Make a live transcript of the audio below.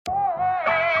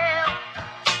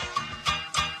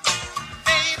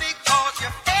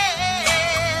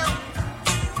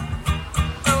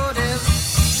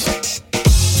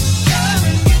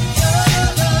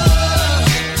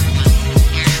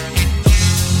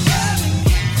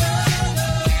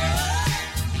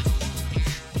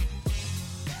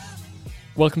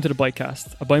Welcome to the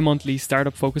Bytecast, a bi-monthly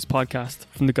startup-focused podcast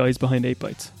from the guys behind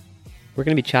 8bytes. We're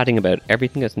going to be chatting about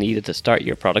everything that's needed to start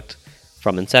your product,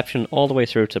 from inception all the way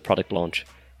through to product launch,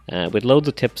 with loads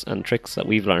of tips and tricks that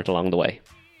we've learned along the way.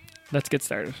 Let's get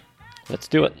started. Let's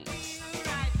do it.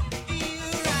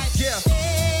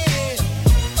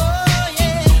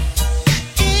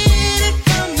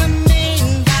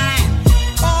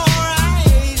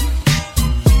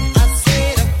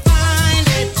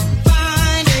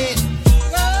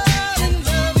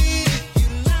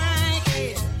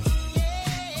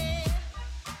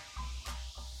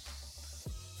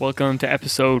 Welcome to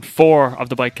episode 4 of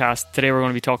the Bytecast. Today we're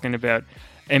going to be talking about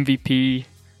MVP,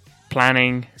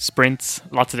 planning, sprints,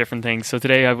 lots of different things. So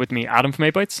today I have with me Adam from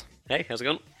 8bytes. Hey, how's it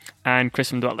going? And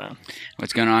Chris from Dwelldown.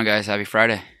 What's going on, guys? Happy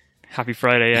Friday. Happy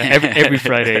Friday. Yeah. Every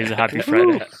Friday is a happy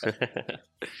Friday.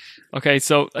 Okay,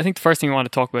 so I think the first thing I want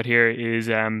to talk about here is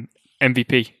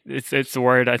MVP. It's the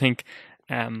word, I think,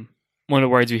 one of the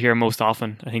words we hear most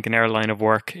often, I think, in our line of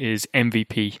work is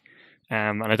MVP.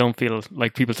 And I don't feel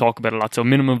like people talk about it a lot. So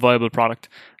minimum viable product.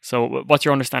 So what's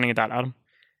your understanding of that, Adam?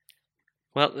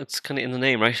 Well, it's kind of in the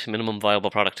name, right? Minimum viable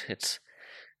product.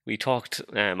 We talked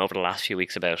over the last few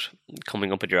weeks about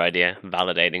coming up with your idea,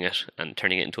 validating it, and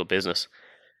turning it into a business.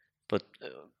 But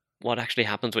what actually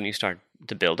happens when you start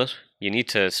to build it? You need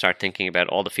to start thinking about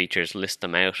all the features, list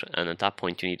them out, and at that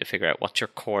point you need to figure out what's your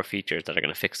core features that are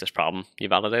going to fix this problem you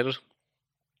validated.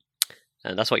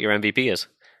 And that's what your MVP is.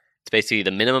 It's basically the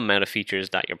minimum amount of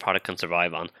features that your product can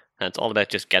survive on. And it's all about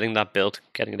just getting that built,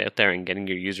 getting it out there, and getting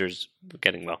your users,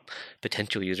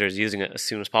 potential users using it as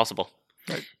soon as possible.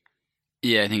 Right.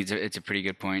 Yeah, I think it's a pretty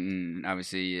good point, and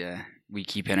obviously we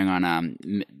keep hitting on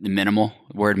the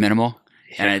word minimal,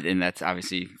 Yeah. and that's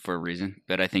obviously for a reason.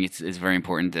 But I think it's very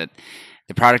important that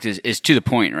the product is to the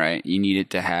point, right? You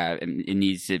need it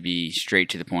needs to be straight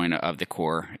to the point of the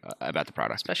core about the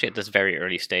product. Especially at this very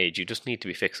early stage, you just need to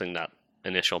be fixing that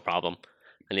initial problem.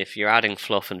 And if you're adding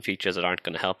fluff and features that aren't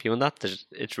going to help you in that,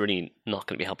 it's really not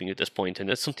going to be helping you at this point, and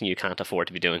it's something you can't afford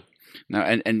to be doing. No,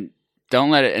 and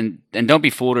don't let it and don't be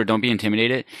fooled or don't be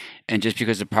intimidated. And just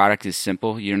because the product is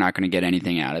simple, you're not going to get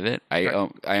anything out of it. I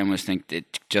almost think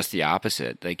that just the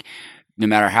opposite. Like, no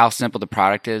matter how simple the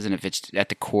product is, and if it's at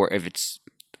the core, if it's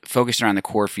focused around the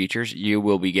core features, you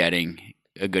will be getting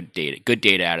good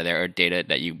data out of there, or data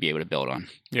that you'll be able to build on.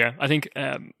 Yeah, I think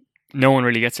no one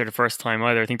really gets there the first time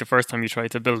either. I think the first time you try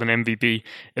to build an MVP,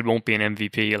 it won't be an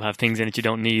MVP. You'll have things in it you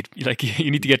don't need. Like,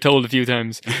 you need to get told a few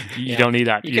times. You don't need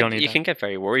that. You can get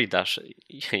very worried that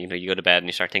you go to bed and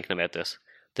you start thinking about this.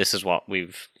 This is what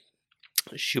we've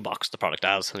shoeboxed the product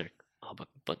as. And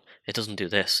but it doesn't do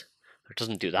this. Or it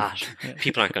doesn't do that.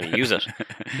 People aren't going to use it.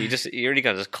 You really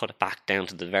got to just cut it back down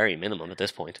to the very minimum at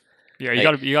this point. Yeah, you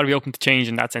got to be open to change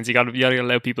in that sense. You got to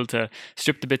allow people to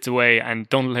strip the bits away and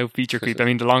don't allow feature creep. I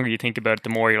mean, the longer you think about it, the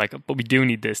more you're like, but we do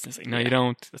need this. It's like, no, you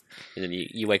don't. And then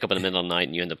you wake up in the middle of the night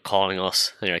and you end up calling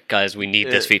us and you're like, guys, we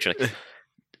need this feature. Like,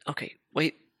 okay,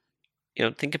 wait.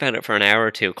 Think about it for an hour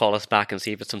or two. Call us back and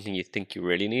see if it's something you think you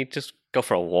really need. Just go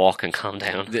for a walk and calm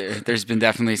down. There's been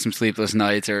definitely some sleepless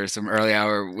nights or some early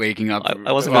hour waking up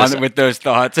with those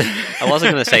thoughts. I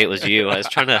wasn't going to say it was you. I was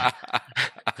trying to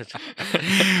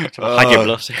hide your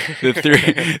bluff.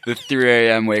 The 3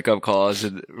 a.m. wake up calls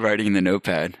and writing in the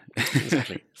notepad.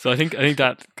 Exactly. So I think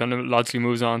that kind of logically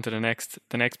moves on to the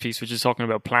next piece, which is talking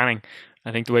about planning.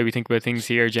 I think the way we think about things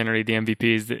here, generally, the MVP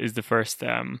is the first.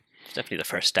 It's definitely the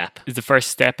first step. Is the first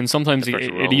step, and sometimes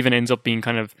it even ends up being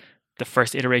kind of the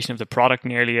first iteration of the product.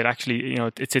 Nearly, it actually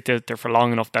it sits out there for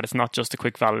long enough that it's not just a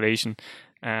quick validation.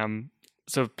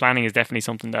 So planning is definitely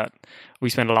something that we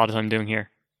spend a lot of time doing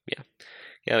here.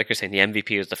 Yeah, like you're saying, the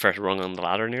MVP is the first rung on the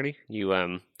ladder. Nearly,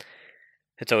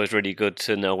 it's always really good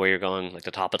to know where you're going. Like, the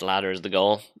top of the ladder is the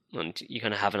goal, and you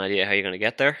kind of have an idea how you're going to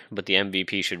get there. But the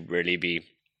MVP should really be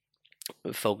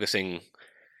focusing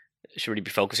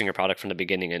your product from the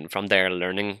beginning, and from there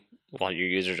learning what your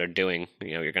users are doing.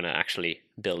 You're going to actually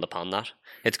build upon that.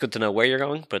 It's good to know where you're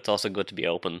going, but it's also good to be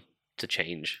open to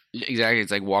change. Exactly.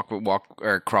 It's like walk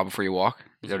or crawl before you walk.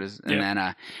 Is that what it is? And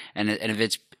then and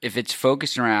if it's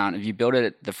focused around, if you build it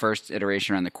at the first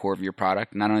iteration around the core of your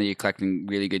product, not only are you collecting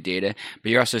really good data,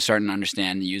 but you're also starting to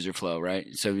understand the user flow, right?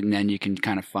 So then you can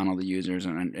kind of funnel the users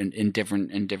in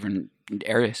different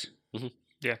areas. Mm-hmm.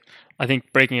 Yeah, I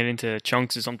think breaking it into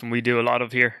chunks is something we do a lot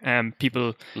of here.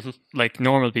 People, like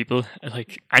normal people,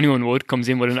 like anyone would, comes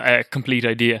in with a complete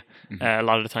idea. A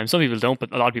lot of the time, some people don't,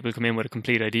 but a lot of people come in with a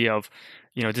complete idea of,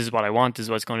 this is what I want, this is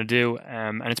what it's going to do,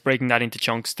 and it's breaking that into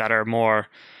chunks that are more,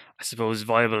 I suppose,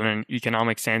 viable in an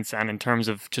economic sense and in terms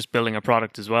of just building a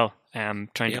product as well.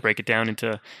 trying to break it down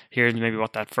into here's maybe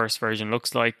what that first version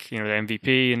looks like, the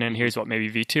MVP, and then here's what maybe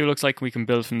V2 looks like. We can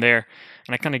build from there,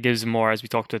 and it kind of gives more, as we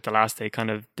talked about the last day, kind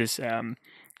of this kind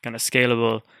of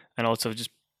scalable, and also just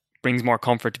brings more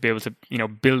comfort to be able to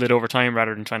build it over time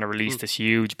rather than trying to release this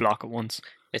huge block at once.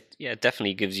 It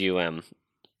definitely gives you a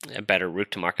better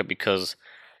route to market, because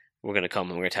we're going to come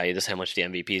and we're going to tell you this is how much the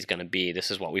MVP is going to be. This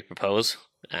is what we propose,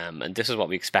 and this is what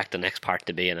we expect the next part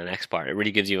to be, and the next part. It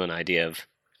really gives you an idea of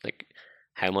like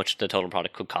how much the total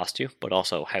product could cost you, but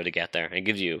also how to get there. And it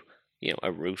gives you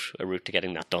a route to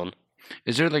getting that done.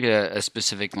 Is there like a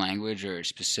specific language or a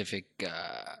specific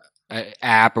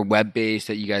app or web base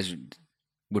that you guys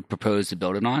would propose to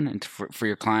build it on and for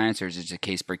your clients, or is it just a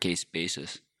case per case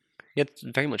basis? Yeah, it's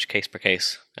very much case per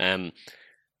case.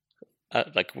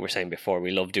 Like we were saying before,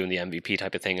 we love doing the MVP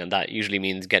type of thing, and that usually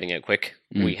means getting out quick.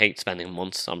 We hate spending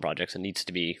months on projects. It needs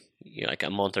to be like a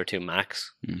month or two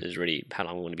max is really how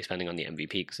long we want to be spending on the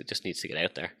MVP, because it just needs to get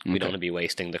out there. We don't want to be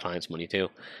wasting the client's money too.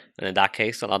 And in that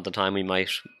case, a lot of the time we might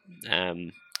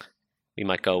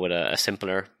go with a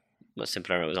simpler, well,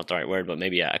 simpler was not the right word, but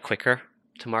maybe a quicker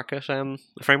to market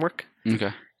framework.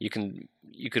 Okay. You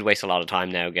could waste a lot of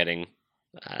time now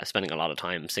spending a lot of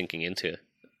time sinking into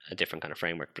a different kind of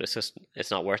framework, but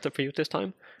it's not worth it for you at this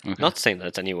time. Okay. Not saying that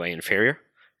it's any way inferior.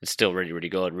 It's still really, really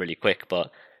good, really quick,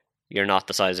 but you're not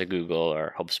the size of Google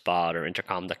or HubSpot or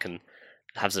Intercom that can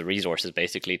have the resources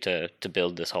basically to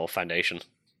build this whole foundation.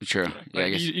 Sure. Yeah, I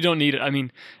guess. You don't need it. I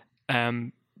mean,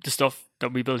 the stuff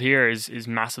that we build here is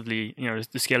massively,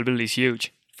 the scalability is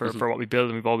huge for what we build,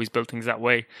 and we've always built things that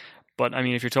way. But I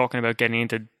mean, if you're talking about getting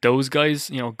into those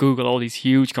guys, Google, all these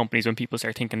huge companies, when people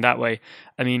start thinking that way,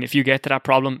 I mean, if you get to that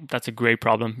problem, that's a great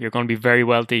problem. You're going to be very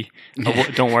wealthy.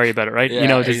 Don't worry about it, right?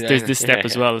 Yeah, there's this step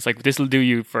as well. It's like, this will do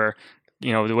you for,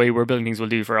 the way we're building things will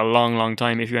do you for a long, long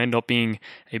time. If you end up being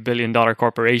a $1 billion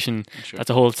corporation, that's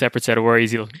a whole separate set of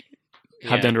worries you'll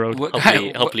have down the road.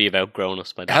 Hopefully you've outgrown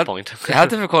us by that point. How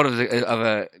difficult of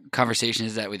a conversation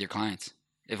is that with your clients?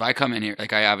 If I come in here,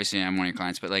 like I obviously am one of your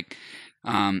clients, but like,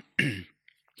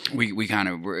 we kind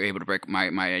of were able to break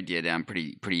my idea down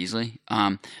pretty easily.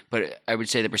 But I would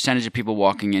say the percentage of people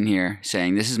walking in here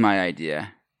saying, "This is my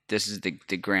idea. This is the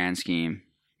grand scheme,"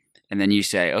 and then you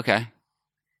say, "Okay,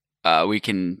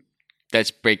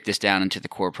 let's break this down into the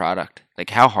core product."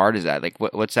 Like, how hard is that? Like,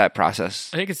 what's that process?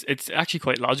 I think it's actually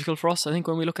quite logical for us. I think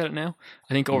when we look at it now,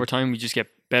 I think over time we just get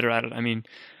better at it. I mean,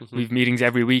 we have meetings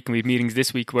every week, and we have meetings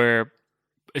this week where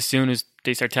as soon as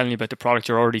they start telling you about the product,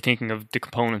 you're already thinking of the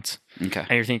components. Okay.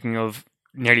 And you're thinking of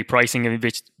nearly pricing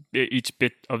each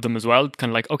bit of them as well.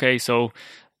 Kind of like, okay, so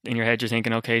in your head you're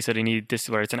thinking, okay, so they need this,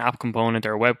 where it's an app component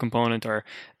or a web component or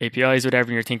APIs, whatever,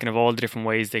 and you're thinking of all the different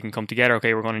ways they can come together.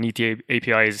 Okay, we're going to need the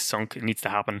APIs sunk, it needs to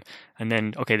happen. And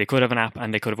then, okay, they could have an app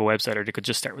and they could have a website, or they could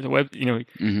just start with a web.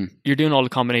 You're doing all the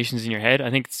combinations in your head. I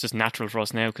think it's just natural for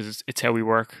us now because it's how we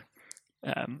work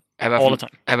all the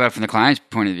time. How about from the client's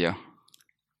point of view?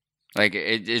 Like,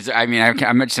 it is. I mean,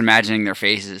 I'm just imagining their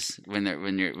faces when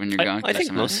you're going. I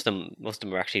think most of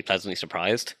them are actually pleasantly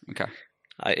surprised. Okay.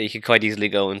 You could quite easily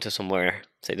go into somewhere,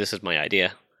 say, "This is my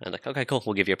idea," and like, "Okay, cool,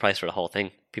 we'll give you a price for the whole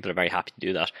thing." People are very happy to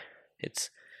do that. It's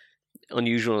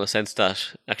unusual in the sense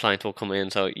that a client will come in,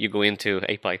 so you go into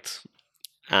 8 Bytes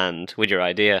and with your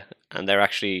idea, and they're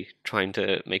actually trying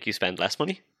to make you spend less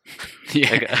money.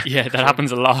 Yeah, that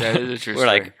happens a lot. That is a true We're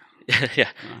story. like, yeah,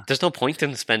 there's no point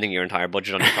in spending your entire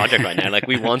budget on your project right now. Like,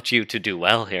 we want you to do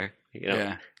well here.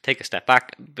 Take a step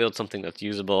back, build something that's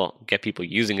usable, get people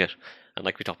using it, and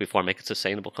like we talked before, make it a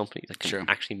sustainable company that can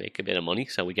actually make a bit of money,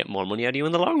 so we get more money out of you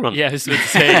in the long run. Yeah, it's to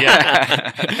say,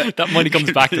 that money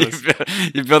comes back to us.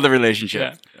 You build a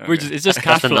relationship. Yeah. It's just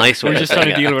cash flow. We're just trying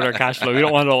to deal with our cash flow. We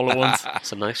don't want it all at once.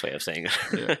 It's a nice way of saying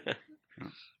it.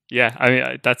 Yeah, I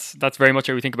mean, that's very much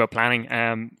how we think about planning.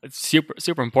 It's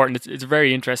super important. It's a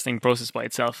very interesting process by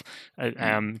itself.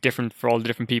 Different for all the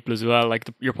different people as well. Like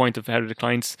your point of how do the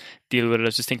clients deal with it. I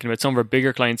was just thinking about some of our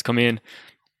bigger clients come in,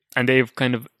 and they've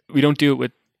we don't do it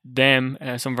with them.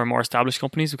 Some of our more established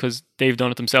companies, because they've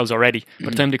done it themselves already.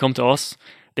 By the time they come to us,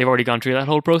 they've already gone through that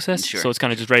whole process. Sure. So it's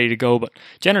kind of just ready to go. But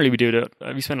generally, we do it.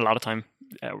 We spend a lot of time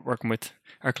working with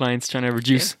our clients, trying to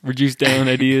reduce down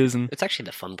ideas, and it's actually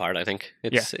the fun part. I think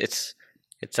it's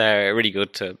really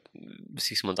good to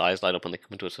see someone's eyes light up when they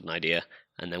come into us with an idea,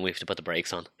 and then we have to put the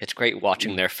brakes on. It's great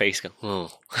watching their face go,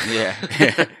 "Oh, yeah."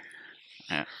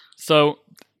 So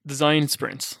design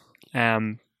sprints.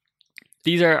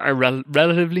 These are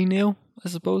relatively new, I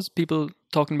suppose. People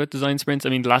talking about design sprints. I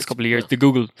mean, the last couple of years,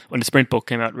 when the sprint book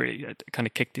came out, really kind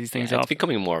of kicked these things off. It's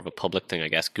becoming more of a public thing, I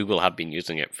guess. Google have been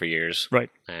using it for years, right?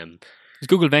 It was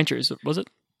Google Ventures, was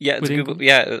it? Yeah, it's within Google.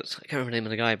 Yeah, I can't remember the name of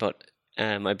the guy, but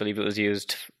I believe it was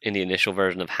used in the initial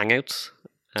version of Hangouts,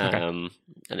 and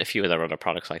a few other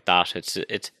products like that.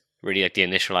 It's really like the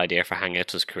initial idea for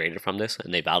Hangouts was created from this,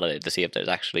 and they validate to see if there's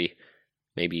actually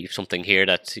maybe something here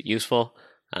that's useful,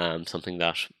 something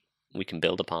that we can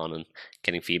build upon, and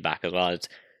getting feedback as well. It's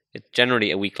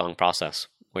generally a week-long process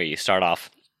where you start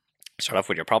off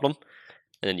with your problem,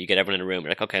 and then you get everyone in a room.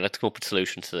 You're like, okay, let's come up with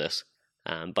solutions to this.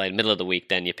 By the middle of the week,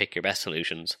 then you pick your best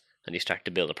solutions and you start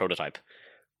to build a prototype.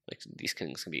 Like these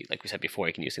things can be, like we said before,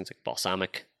 you can use things like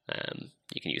balsamic.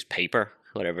 You can use paper,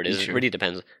 whatever it is. Sure. It really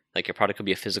depends. Like your product could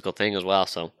be a physical thing as well,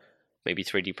 so maybe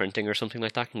 3D printing or something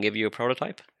like that can give you a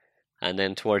prototype. And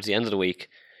then towards the end of the week,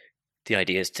 the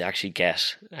idea is to actually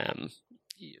get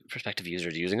prospective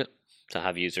users using it, to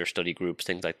have user study groups,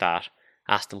 things like that.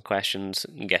 Ask them questions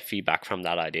and get feedback from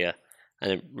that idea.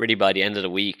 And then really by the end of the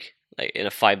week, like in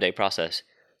a 5-day process,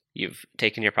 you've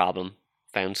taken your problem,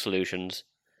 found solutions,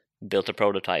 built a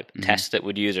prototype, tested it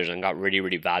with users, and got really,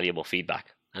 really valuable feedback.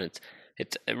 And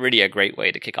it's really a great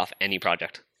way to kick off any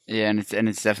project. Yeah, and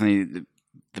it's definitely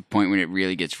the point when it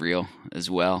really gets real as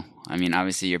well. I mean,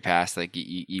 obviously you're past like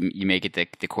you make it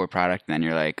the core product, and then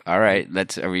you're like, all right,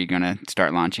 are we gonna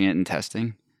start launching it and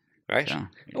testing? Right. So,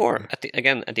 or at the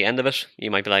end of it,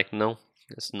 you might be like, no,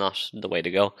 it's not the way to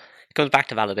go. It comes back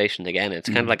to validation again. It's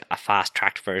kind of like a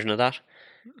fast-tracked version of that.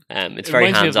 It's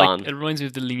very hands-on. It reminds me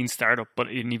of the lean startup, but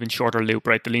in an even shorter loop,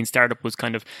 right? The lean startup was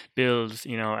kind of build,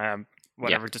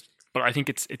 whatever. Just, but I think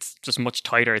it's just much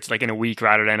tighter. It's like in a week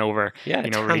rather than over. Yeah,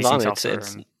 it's releasing hands-on.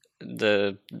 software.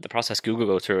 The process Google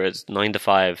go through is 9 to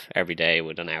 5 every day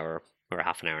with an hour or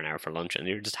half an hour for lunch, and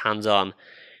you're just hands-on.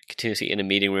 Continuously in a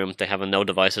meeting room. They have a no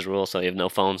devices rule, so you have no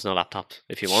phones, no laptops.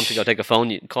 If you want to go take a phone,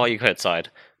 you go outside.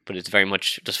 But it's very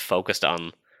much just focused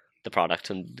on the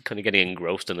product and kind of getting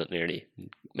engrossed in it nearly.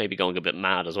 Maybe going a bit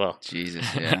mad as well. Jesus,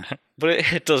 yeah.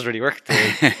 But it does really work.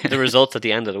 The results at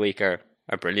the end of the week are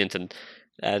brilliant, and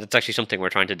that's actually something we're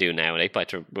trying to do now. At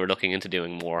 8byte, we're looking into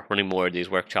running more of these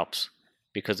workshops,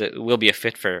 because it will be a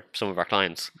fit for some of our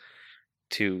clients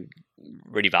to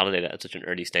really validate it at such an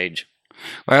early stage.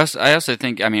 Well, I also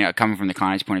think, I mean, coming from the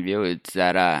client's point of view, it's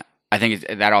that I think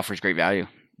that offers great value.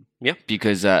 Yeah.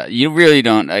 Because you really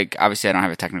don't, like, obviously I don't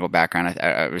have a technical background.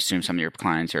 I assume some of your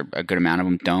clients, or a good amount of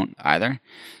them, don't either.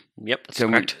 Yep, that's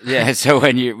correct. So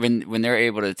when they're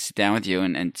able to sit down with you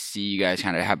and see you guys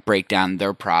kind of break down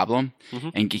their problem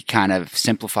and kind of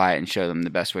simplify it and show them the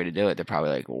best way to do it, they're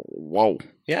probably like, whoa.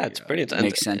 Yeah, it's brilliant. It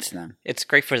makes sense to them. It's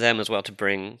great for them as well to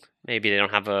bring, maybe they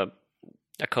don't have a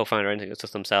co-founder or anything, it's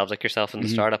just themselves, like yourself in the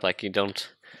startup. Like you don't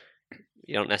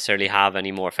necessarily have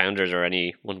any more founders or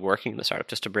anyone working in the startup,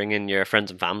 just to bring in your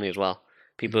friends and family as well.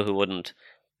 People who wouldn't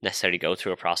necessarily go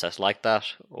through a process like that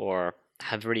or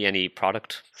have really any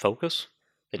product focus.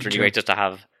 It's really great just to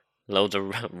have loads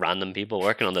of random people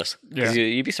working on this. Because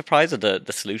you'd be surprised at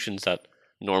the solutions that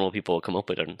normal people will come up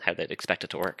with and how they'd expect it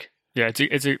to work. Yeah,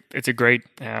 it's a great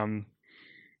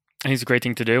I think it's a great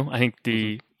thing to do. I think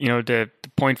the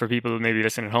point for people maybe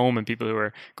listening at home and people who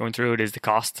are going through it is the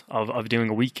cost of doing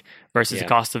a week versus the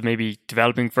cost of maybe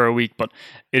developing for a week. But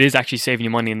it is actually saving you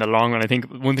money in the long run. I think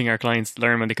one thing our clients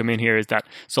learn when they come in here is that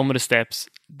some of the steps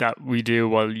that we do,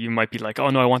 while you might be like, oh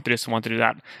no, I want to do this, I want to do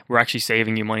that, we're actually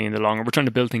saving you money in the long run. We're trying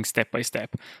to build things step by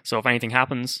step. So if anything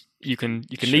happens, you can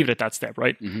leave it at that step,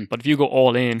 right? But if you go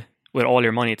all in with all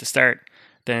your money at the start,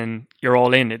 then you're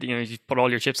all in it. You put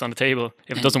all your chips on the table.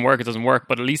 If it doesn't work, it doesn't work.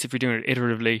 But at least if you're doing it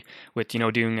iteratively with,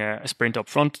 doing a sprint up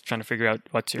front, trying to figure out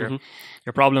what's your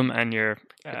problem and your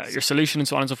solution and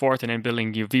so on and so forth, and then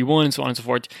building your V1 and so on and so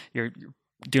forth, you're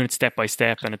doing it step by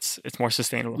step, and it's more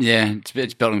sustainable. Yeah,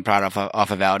 it's building product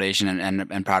off of validation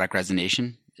and product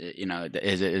resonation.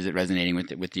 Is it resonating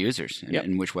with the users?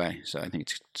 In which way? So I think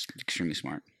it's extremely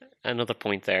smart. Another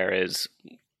point there is,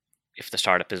 if the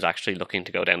startup is actually looking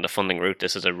to go down the funding route,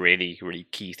 this is a really, really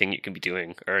key thing you can be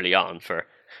doing early on for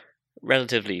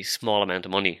relatively small amount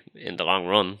of money in the long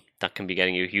run. That can be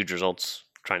getting you huge results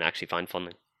trying to actually find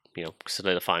funding,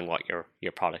 solidifying what your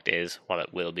product is, what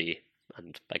it will be,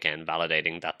 and again,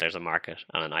 validating that there's a market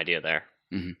and an idea there.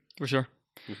 For sure.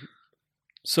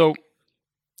 So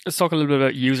let's talk a little bit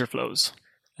about user flows.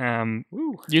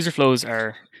 User flows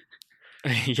are...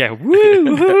 User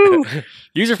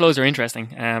flows are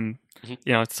interesting.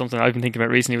 It's something I've been thinking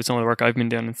about recently with some of the work I've been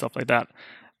doing and stuff like that.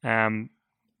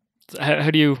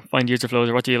 How do you find user flows,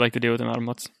 or what do you like to do with them, Adam?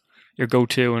 What's your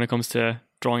go-to when it comes to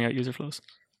drawing out user flows?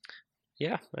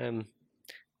 Yeah, I'm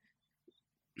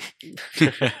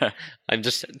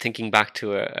just thinking back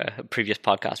to a previous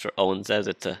podcast where Owen says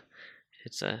it's a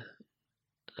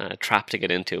trap to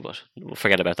get into, but we'll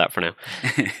forget about that for now.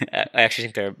 I actually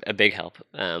think they're a big help.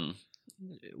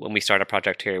 When we start a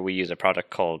project here, we use a product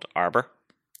called Arbor.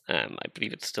 I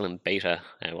believe it's still in beta.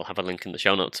 We'll have a link in the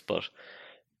show notes, but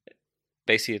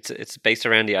basically it's based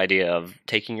around the idea of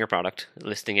taking your product,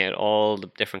 listing out all the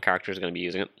different characters going to be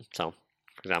using it. So,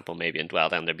 for example, maybe in Dwell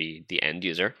Down there'd be the end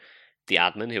user, the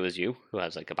admin, who is you, who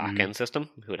has like a back-end system,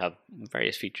 who would have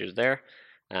various features there,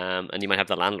 and you might have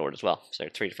the landlord as well. So there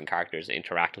are 3 different characters that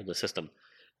interact with the system.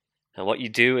 And what you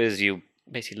do is you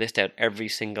basically list out every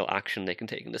single action they can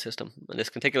take in the system. And this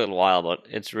can take a little while, but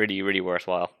it's really, really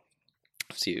worthwhile.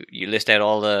 So you list out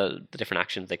all the different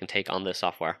actions they can take on this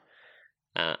software,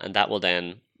 and that will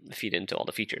then feed into all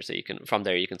the features. So you can, from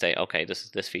there, you can say, okay, this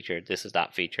is this feature, this is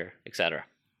that feature, etc.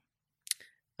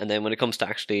 And then when it comes to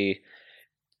actually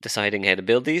deciding how to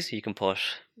build these, you can put,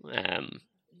 I can't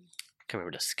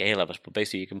remember the scale of it, but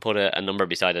basically you can put a number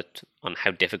beside it on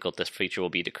how difficult this feature will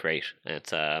be to create. And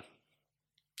it's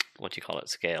what do you call it,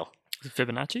 scale?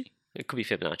 Fibonacci? It could be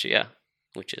Fibonacci, yeah,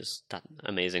 which is that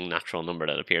amazing natural number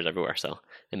that appears everywhere. So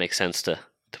it makes sense to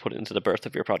put it into the birth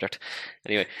of your project.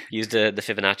 Anyway, use the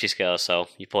Fibonacci scale. So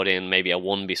you put in maybe a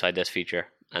 1 beside this feature,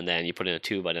 and then you put in a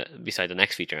 2 beside the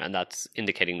next feature, and that's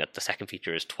indicating that the second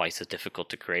feature is twice as difficult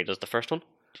to create as the first one.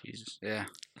 Jesus. Yeah.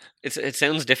 It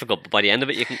sounds difficult, but by the end of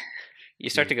it, you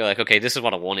start to go like, okay, this is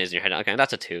what a 1 is in your head. Okay,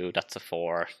 that's a 2, that's a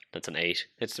 4, that's an 8.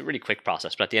 It's a really quick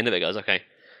process, but at the end of it, it goes, okay,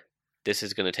 this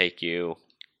is going to take you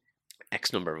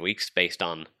X number of weeks based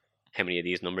on how many of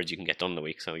these numbers you can get done in the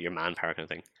week. So your manpower kind of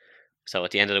thing. So at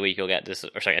the end of the week, you'll get this,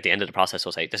 or sorry, at the end of the process,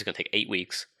 we'll say this is going to take 8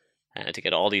 weeks to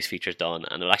get all these features done,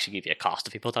 and it'll actually give you a cost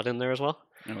if you put that in there as well.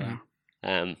 Oh,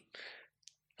 wow.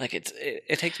 Like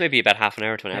it takes maybe about half an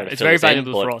hour to an hour. It's very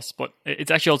valuable for us, but it's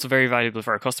actually also very valuable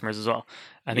for our customers as well.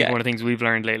 I think one of the things we've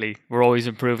learned lately, we're always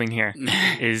improving here,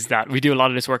 is that we do a lot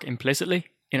of this work implicitly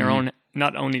in our own,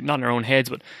 not in our own heads,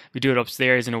 but we do it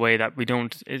upstairs in a way that we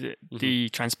don't. The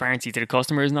transparency to the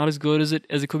customer is not as good as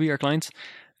it could be our clients.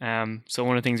 So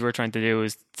one of the things we're trying to do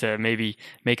is to maybe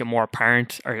make it more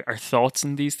apparent our thoughts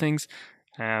in these things.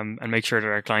 And make sure that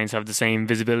our clients have the same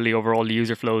visibility over all the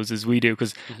user flows as we do,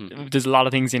 because there's a lot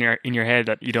of things in your head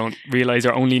that you don't realize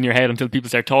are only in your head until people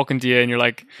start talking to you, and you're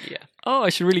like, "Oh, I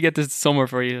should really get this somewhere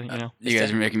for you." You know, you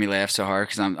guys are making me laugh so hard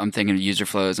because I'm thinking of user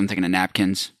flows, I'm thinking of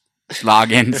napkins,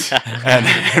 logins,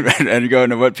 and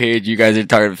going to what page you guys are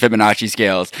talking about Fibonacci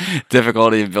scales,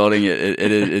 difficulty of building it.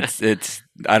 It's.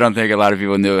 I don't think a lot of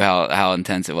people knew how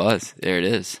intense it was. There it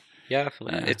is. Yeah,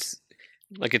 it's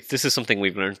like this is something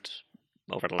we've learned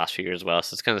over the last few years as well.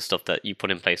 So it's kind of stuff that you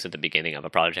put in place at the beginning of a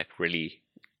project really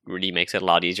makes it a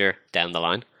lot easier down the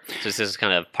line. So this is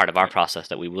kind of part of our process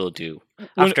that we will do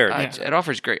after. It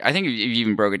offers great. I think if you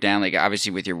even broke it down, like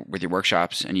obviously with your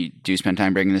workshops, and you do spend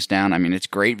time breaking this down. I mean, it's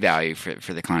great value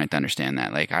for the client to understand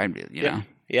that. Like you know.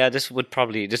 Yeah, this would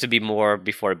be more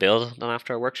before a build than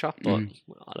after a workshop. But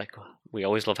like we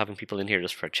always love having people in here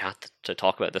just for a chat to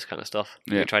talk about this kind of stuff.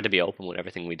 Yeah. We try to be open with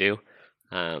everything we do.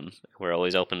 We're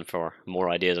always open for more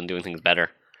ideas and doing things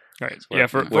better. Right. So we're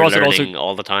us learning it also,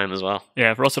 all the time as well.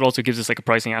 Yeah, for us it also gives us like a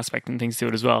pricing aspect and things to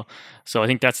it as well. So I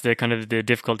think that's the kind of the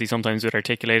difficulty sometimes with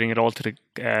articulating it all to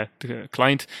the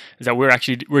client, is that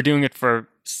we're doing it for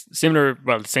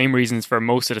the same reasons for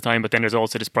most of the time, but then there's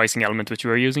also this pricing element which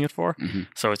we're using it for.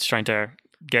 So it's trying to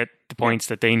get the points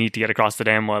that they need to get across to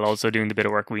them while also doing the bit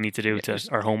of work we need to do to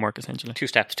our homework, essentially. 2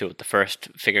 steps to it. The first,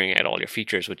 figuring out all your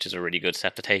features, which is a really good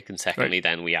step to take, and secondly,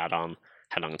 then we add on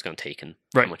how long it's going to take and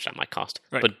how much that might cost.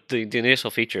 Right. But the initial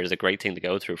feature is a great thing to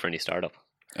go through for any startup.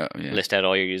 Oh, yeah. List out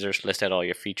all your users, list out all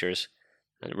your features,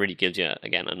 and it really gives you,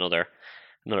 again, another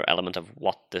element of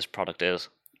what this product is.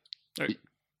 Right.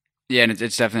 Yeah, and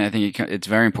it's definitely, I think it's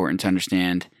very important to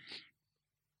understand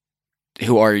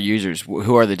who are your users,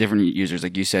 who are the different users.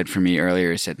 Like you said for me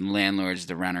earlier, you said landlords,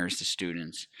 the renters, the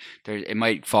students. It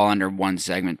might fall under one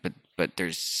segment, but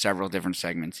there's several different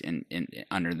segments in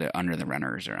under the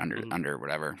renters or under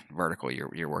whatever vertical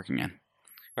you're working in.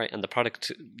 Right, and the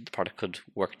product could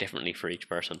work differently for each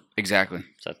person. Exactly.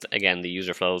 So again, the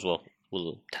user flows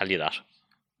will tell you that.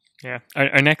 Yeah.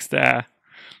 Our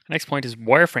next point is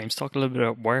wireframes. Talk a little bit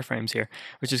about wireframes here,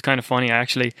 which is kind of funny.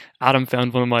 Adam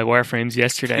found one of my wireframes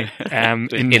yesterday. In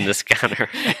the scanner.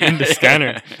 In the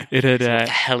scanner. It had. What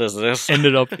the hell is this?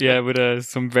 Ended up, with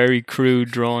some very crude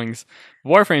drawings.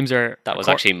 Wireframes are. That was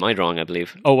actually my drawing, I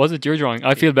believe. Oh, was it your drawing?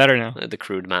 I feel better now. The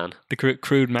crude man. The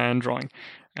crude man drawing.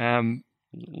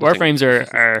 Wireframes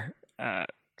are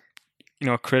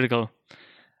critical.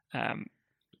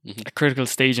 a critical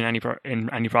stage in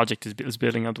any project is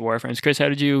building up the wireframes. Chris, how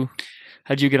did you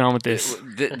get on with this?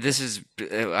 This is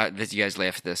this, you guys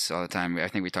laugh at this all the time. I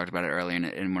think we talked about it earlier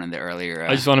in one of the earlier.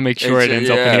 I just want to make sure it ends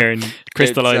up in here and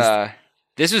crystallized.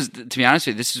 This was, to be honest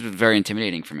with you, this was very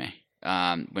intimidating for me.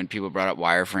 When people brought up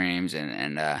wireframes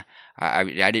and I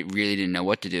really didn't know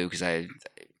what to do because I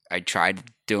tried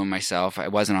doing myself. I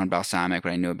wasn't on Balsamic,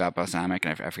 but I knew about Balsamic,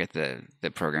 and I forget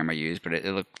the program I used, but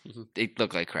it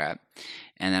looked like crap.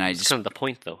 And then I just kind of the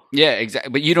point, though. Yeah,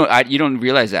 exactly. But you don't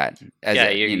realize that.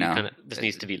 This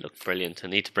needs to look brilliant. I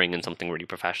need to bring in something really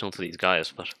professional to these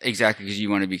guys, but exactly, because you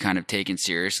want to be kind of taken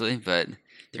seriously. But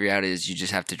the reality is, you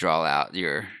just have to draw out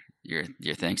your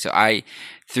thing. So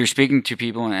through speaking to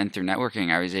people and through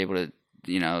networking, I was able to,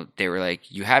 they were like,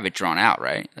 "You have it drawn out,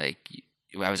 right?" Like,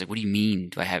 I was like, "What do you mean?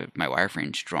 Do I have my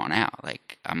wireframes drawn out?"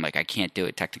 Like, I'm like, "I can't do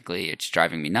it technically. It's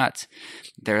driving me nuts."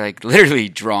 They're like, literally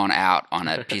drawn out on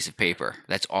a piece of paper.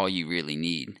 That's all you really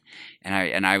need.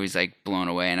 And I was like blown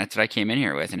away. And that's what I came in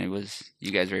here with. And it was,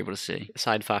 you guys were able to see.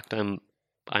 Side fact, I'm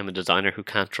a designer who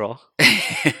can't draw,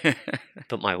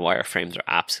 but my wireframes are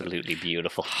absolutely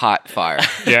beautiful. Hot fire.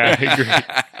 Yeah,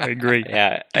 I agree.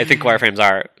 Yeah, I think wireframes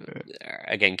are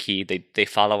again key. They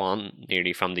follow on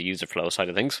nearly from the user flow side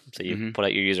of things. So you put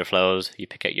out your user flows, you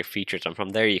pick out your features, and from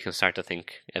there you can start to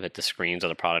think about the screens of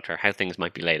the product or how things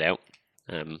might be laid out.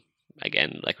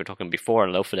 Again, like we were talking before,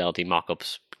 low fidelity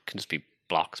mockups can just be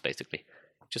blocks basically.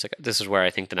 Just like, this is where I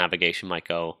think the navigation might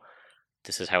go.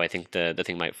 This is how I think the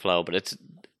thing might flow, but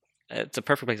it's a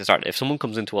perfect place to start. If someone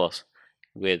comes into us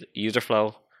with user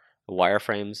flow,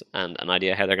 wireframes, and an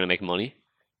idea how they're going to make money,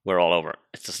 we're all over it.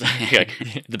 It's just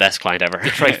like the best client ever. The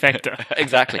trifecta.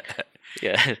 Exactly.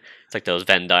 Yeah, it's like those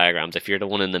Venn diagrams. If you're the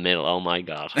one in the middle, oh my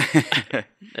god, it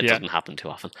doesn't happen too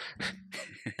often.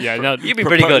 Yeah, no, you'd be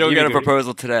pretty good. You'll get a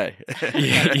proposal today.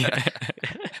 Yeah.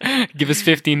 Give us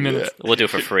 15 minutes. We'll do it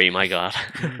for free. My god.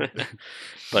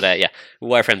 But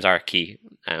wireframes are key.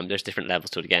 There's different levels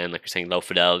to it. Again, like you're saying, low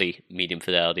fidelity, medium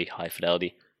fidelity, high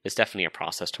fidelity. It's definitely a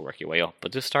process to work your way up.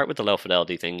 But just start with the low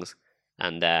fidelity things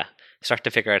and start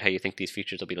to figure out how you think these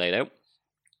features will be laid out.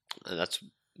 And that's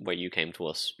where you came to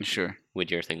us. Sure. With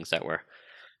your things that were,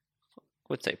 I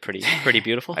would say, pretty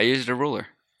beautiful. I used a ruler.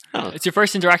 Oh. It's your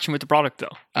first interaction with the product,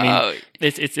 though. I mean,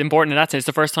 it's important in that sense. It's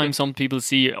the first time some people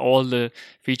see all the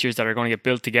features that are going to get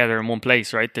built together in one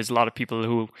place, right? There's a lot of people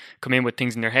who come in with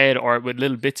things in their head or with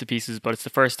little bits and pieces, but it's the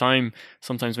first time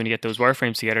sometimes when you get those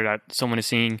wireframes together that someone is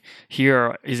seeing,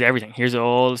 here is everything. Here's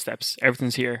all the steps.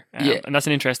 Everything's here. And that's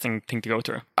an interesting thing to go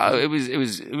through. It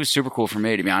was super cool for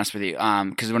me, to be honest with you.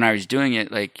 Because when I was doing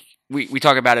it, like we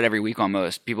talk about it every week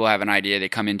almost. People have an idea. They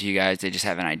come into you guys. They just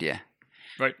have an idea.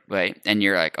 Right. And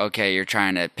you're like, okay, you're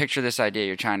trying to picture this idea,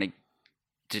 you're trying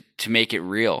to make it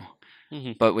real.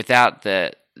 Mm-hmm. But without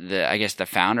the I guess the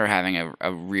founder having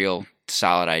a real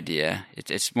solid idea,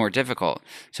 it's more difficult.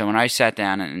 So when I sat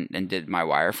down and did my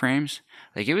wireframes,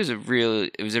 like it was a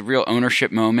real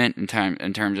ownership moment in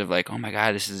terms of like, oh my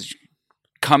God, this is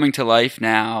coming to life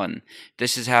now, and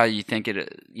this is how you think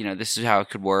it, this is how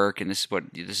it could work, and these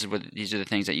are the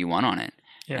things that you want on it.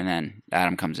 Yeah. And then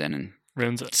Adam comes in and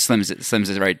ruins it, slims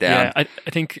it right down. Yeah, I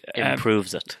think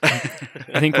improves it.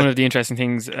 I think one of the interesting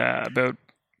things about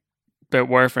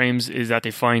wireframes is that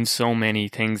they find so many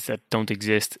things that don't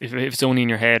exist if it's only in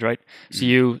your head, right? So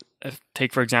you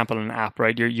take, for example, an app,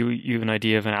 right? You have an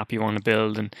idea of an app you want to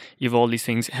build, and you have all these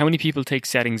things. How many people take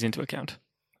settings into account?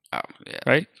 Oh, yeah.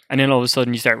 Right, and then all of a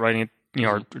sudden you start writing it,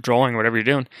 or drawing, whatever you're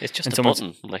doing. It's just a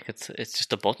button. Like it's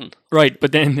just a button. Right,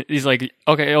 but then he's like,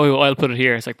 okay, I'll put it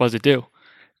here. It's like, what does it do?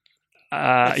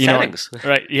 Settings.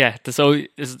 Right? Yeah. So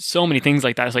there's so many things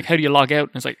like that. It's like, how do you log out?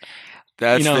 And it's like,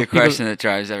 that's the question that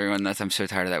drives everyone nuts. I'm so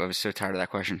tired of that. I was so tired of that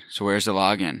question. So where's the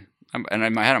login? And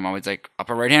in my head, I'm always like,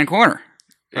 upper right hand corner.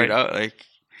 Right.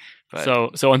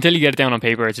 So until you get it down on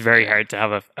paper, it's very hard to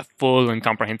have a full and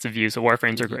comprehensive view. So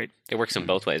wireframes are great. It works in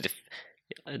both ways. If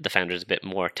the founder is a bit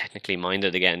more technically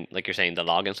minded, again, like you're saying, the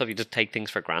login stuff, you just take things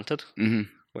for granted.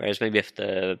 Mm-hmm. Whereas maybe if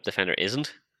the founder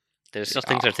isn't, there's just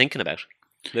things they're thinking about.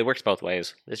 It works both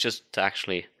ways. It's just to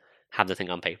actually have the thing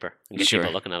on paper and get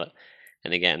people looking at it.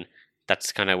 And again,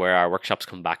 that's kind of where our workshops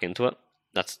come back into it.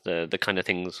 That's the kind of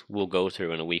things we'll go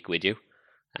through in a week with you.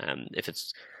 If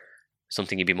it's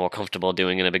something you'd be more comfortable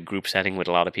doing in a big group setting with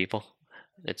a lot of people,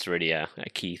 it's really a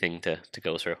key thing to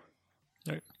go through.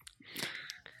 Right.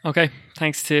 Okay.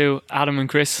 Thanks to Adam and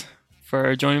Chris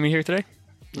for joining me here today.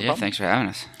 No problem. Thanks for having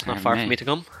us. Not far for me to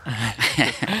come.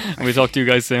 We'll talk to you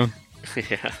guys soon.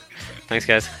 Yeah. Thanks,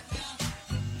 guys.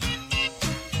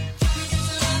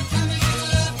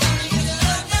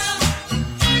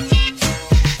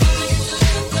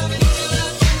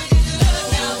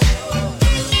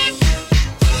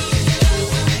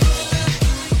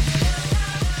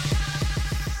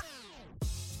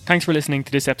 Thanks for listening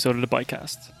to this episode of the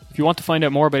Bytecast. If you want to find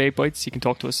out more about 8bytes, you can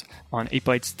talk to us on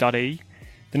 8bytes.ie.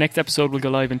 The next episode will go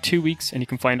live in 2 weeks, and you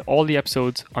can find all the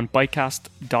episodes on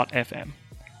bytecast.fm.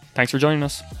 Thanks for joining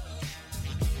us.